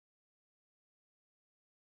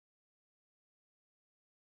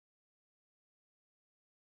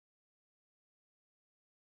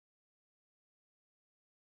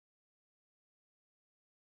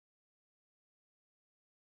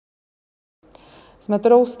S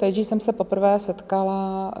metodou STAGES jsem se poprvé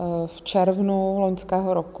setkala v červnu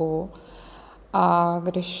loňského roku a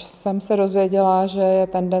když jsem se dozvěděla, že je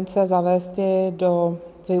tendence zavést ji do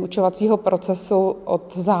vyučovacího procesu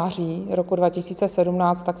od září roku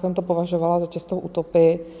 2017, tak jsem to považovala za čistou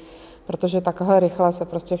utopii, protože takhle rychle se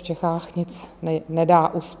prostě v Čechách nic nedá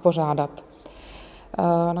uspořádat.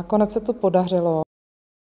 Nakonec se to podařilo.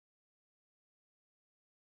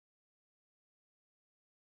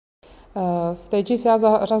 STAGES já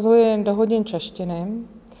zařazuji do hodin češtiny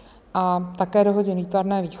a také do hodin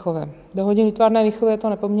výtvarné výchovy. Do hodin výtvarné výchovy je to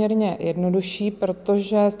nepoměrně jednodušší,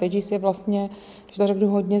 protože STAGES je vlastně, když to řeknu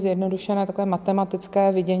hodně zjednodušené, takové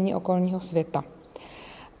matematické vidění okolního světa.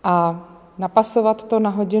 A napasovat to na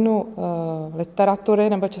hodinu literatury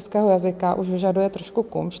nebo českého jazyka už vyžaduje trošku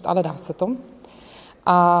kumšt, ale dá se to.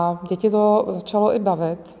 A děti to začalo i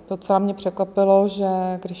bavit. Docela mě překvapilo,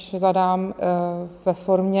 že když zadám ve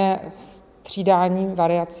formě střídání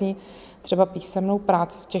variací třeba písemnou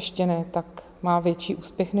práci z češtiny, tak má větší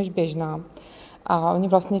úspěch než běžná. A oni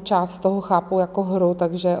vlastně část toho chápou jako hru,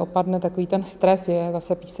 takže opadne takový ten stres, je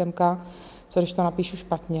zase písemka, co když to napíšu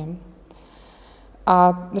špatně.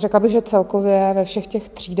 A řekla bych, že celkově ve všech těch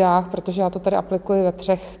třídách, protože já to tady aplikuji ve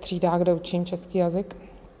 3 třídách, kde učím český jazyk,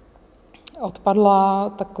 odpadla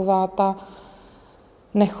taková ta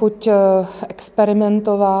nechuť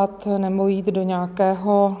experimentovat nebo jít do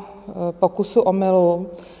nějakého pokusu omylu.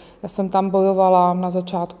 Já jsem tam bojovala na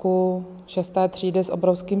začátku 6. třídy s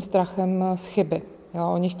obrovským strachem z chyby.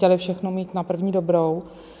 Jo, oni chtěli všechno mít na první dobrou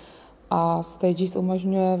a STAGES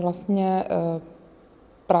umožňuje vlastně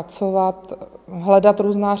pracovat, hledat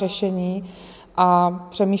různá řešení a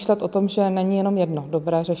přemýšlet o tom, že není jenom jedno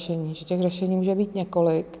dobré řešení, že těch řešení může být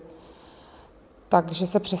několik. Takže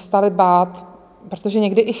se přestali bát, protože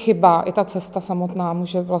někdy i chyba, i ta cesta samotná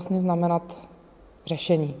může vlastně znamenat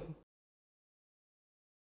řešení.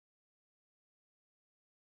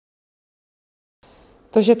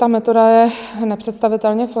 To, že ta metoda je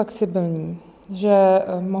nepředstavitelně flexibilní, že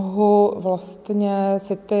mohu vlastně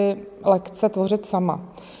si ty lekce tvořit sama.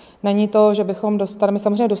 Není to, že bychom dostali, my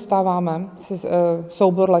samozřejmě dostáváme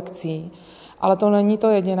soubor lekcí, ale to není to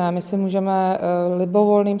jediné. My si můžeme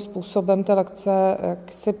libovolným způsobem ty lekce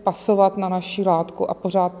jaksi pasovat na naši látku a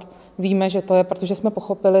pořád víme, že to je, protože jsme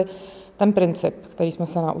pochopili ten princip, který jsme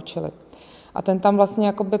se naučili. A ten tam vlastně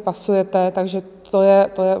jakoby pasujete, takže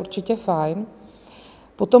to je určitě fajn.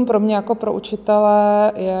 Potom pro mě jako pro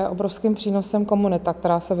učitele je obrovským přínosem komunita,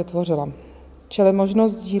 která se vytvořila. Čili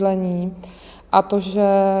možnost sdílení a to, že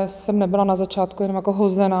jsem nebyla na začátku jenom jako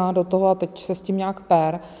hozená do toho a teď se s tím nějak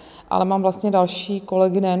ale mám vlastně další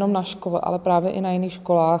kolegy nejenom na škole, ale právě i na jiných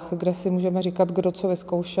školách, kde si můžeme říkat, kdo co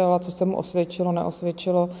vyzkoušel a co se mu osvědčilo,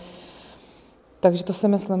 neosvědčilo. Takže to si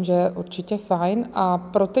myslím, že je určitě fajn. A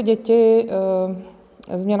pro ty děti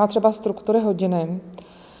změna třeba struktury hodiny,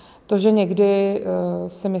 to, že někdy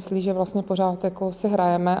si myslí, že vlastně pořád jako si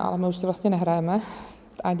hrajeme, ale my už si vlastně nehrajeme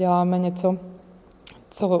a děláme něco,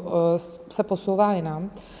 co se posouvá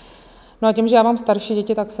jinam. No a tím, že já mám starší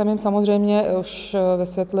děti, tak jsem jim samozřejmě už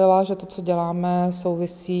vysvětlila, že to, co děláme,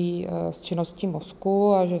 souvisí s činností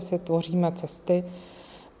mozku a že si tvoříme cesty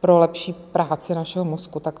pro lepší práci našeho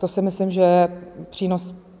mozku. Tak to si myslím, že je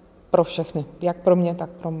přínos pro všechny, jak pro mě, tak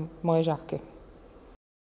pro moje žáky.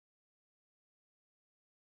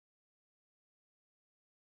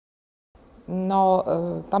 No,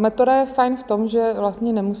 ta metoda je fajn v tom, že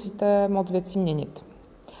vlastně nemusíte moc věcí měnit.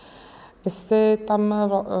 Vy si tam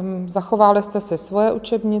zachovali jste si svoje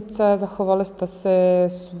učebnice, zachovali jste si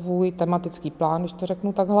svůj tematický plán, když to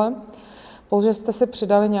řeknu takhle, pouze jste si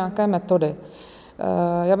přidali nějaké metody.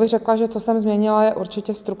 Já bych řekla, že co jsem změnila, je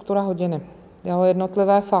určitě struktura hodiny, jeho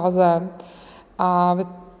jednotlivé fáze a vy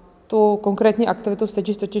tu konkrétní aktivitu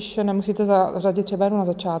STAGES totiž nemusíte zařadit třeba jenom na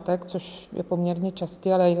začátek, což je poměrně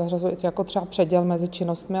častý, ale ji zařazuji jako třeba předěl mezi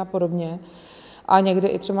činnostmi a podobně. A někdy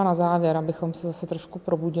i třeba na závěr, abychom se zase trošku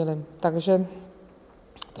probudili. Takže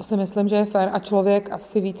to si myslím, že je fér a člověk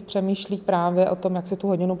asi víc přemýšlí právě o tom, jak si tu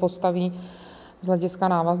hodinu postaví z hlediska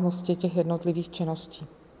návaznosti těch jednotlivých činností.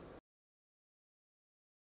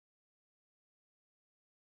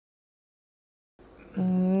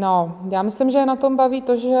 No, já myslím, že na tom baví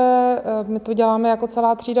to, že my to děláme jako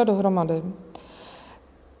celá třída dohromady.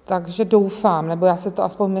 Takže doufám, nebo já si to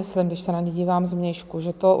aspoň myslím, když se na ně dívám zvnějšku,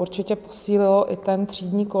 že to určitě posílilo i ten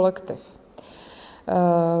třídní kolektiv.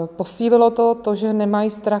 Posílilo to, že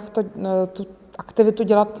nemají strach tu aktivitu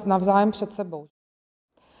dělat navzájem před sebou.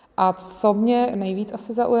 A co mě nejvíc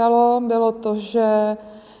asi zaujalo, bylo to, že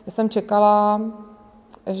jsem čekala,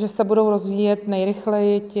 že se budou rozvíjet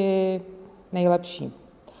nejrychleji ti nejlepší.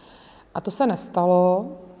 A to se nestalo.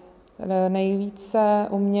 nejvíce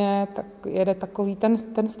u mě tak jede takový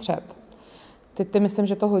ten střed. Ty myslím,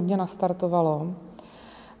 že to hodně nastartovalo.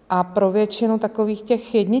 A pro většinu takových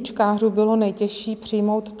těch jedničkářů bylo nejtěžší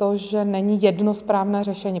přijmout to, že není jedno správné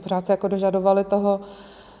řešení. Pořád se jako dožadovali toho,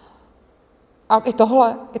 a i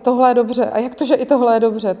tohle je dobře. A jak to, že i tohle je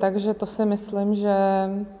dobře? Takže to si myslím, že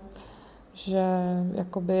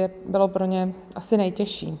jakoby bylo pro ně asi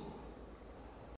nejtěžší.